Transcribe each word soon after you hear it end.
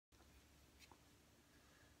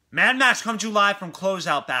Mad Max comes to you live from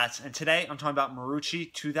Closeout Bats, and today I'm talking about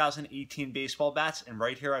Marucci 2018 baseball bats, and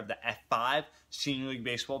right here I have the F5 Senior League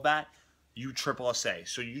baseball bat, USSSA.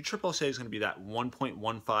 So USSSA is going to be that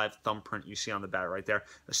 1.15 thumbprint you see on the bat right there,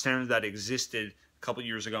 a standard that existed a couple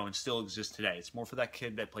years ago and still exists today. It's more for that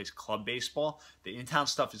kid that plays club baseball. The in-town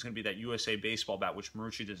stuff is going to be that USA baseball bat, which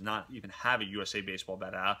Marucci does not even have a USA baseball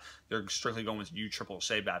bat out. They're strictly going with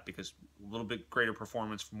USSSA bat because a little bit greater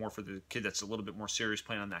performance, more for the kid that's a little bit more serious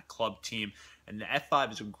playing on that club team. And the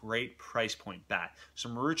F5 is a great price point bat. So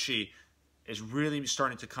Marucci is really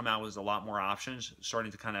starting to come out with a lot more options,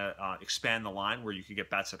 starting to kind of expand the line where you could get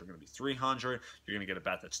bats that are going to be 300, you're going to get a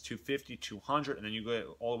bat that's 250, 200, and then you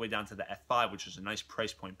go all the way down to the F5, which is a nice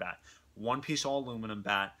price point bat. One-piece all-aluminum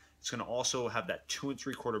bat. It's going to also have that 2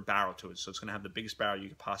 3/4 barrel to it, so it's going to have the biggest barrel you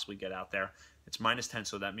could possibly get out there. It's -10,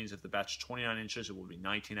 so that means if the bat's 29 inches, it will be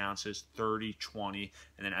 19 ounces, 30, 20,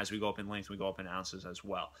 and then as we go up in length, we go up in ounces as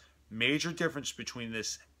well. Major difference between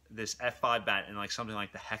this F5 bat and like something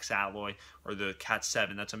like the Hex Alloy or the Cat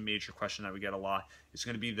 7, that's a major question that we get a lot. It's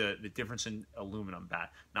going to be the difference in aluminum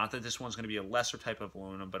bat. Not that this one's going to be a lesser type of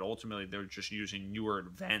aluminum, but ultimately they're just using newer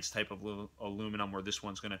advanced type of aluminum, where this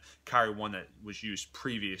one's going to carry one that was used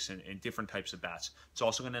previous in different types of bats. It's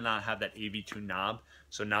also going to not have that AB2 knob,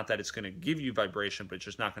 so not that it's going to give you vibration, but it's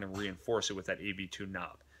just not going to reinforce it with that AB2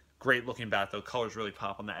 knob. Great looking bat though, colors really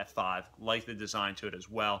pop on the F5, like the design to it as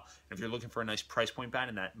well. And if you're looking for a nice price point bat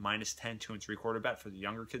in that -10, 2 3/4 bat for the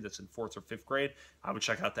younger kid that's in 4th or 5th grade, I would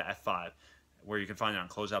check out the F5, where you can find it on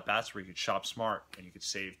Closeout Bats, where you can shop smart and you can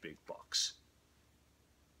save big bucks.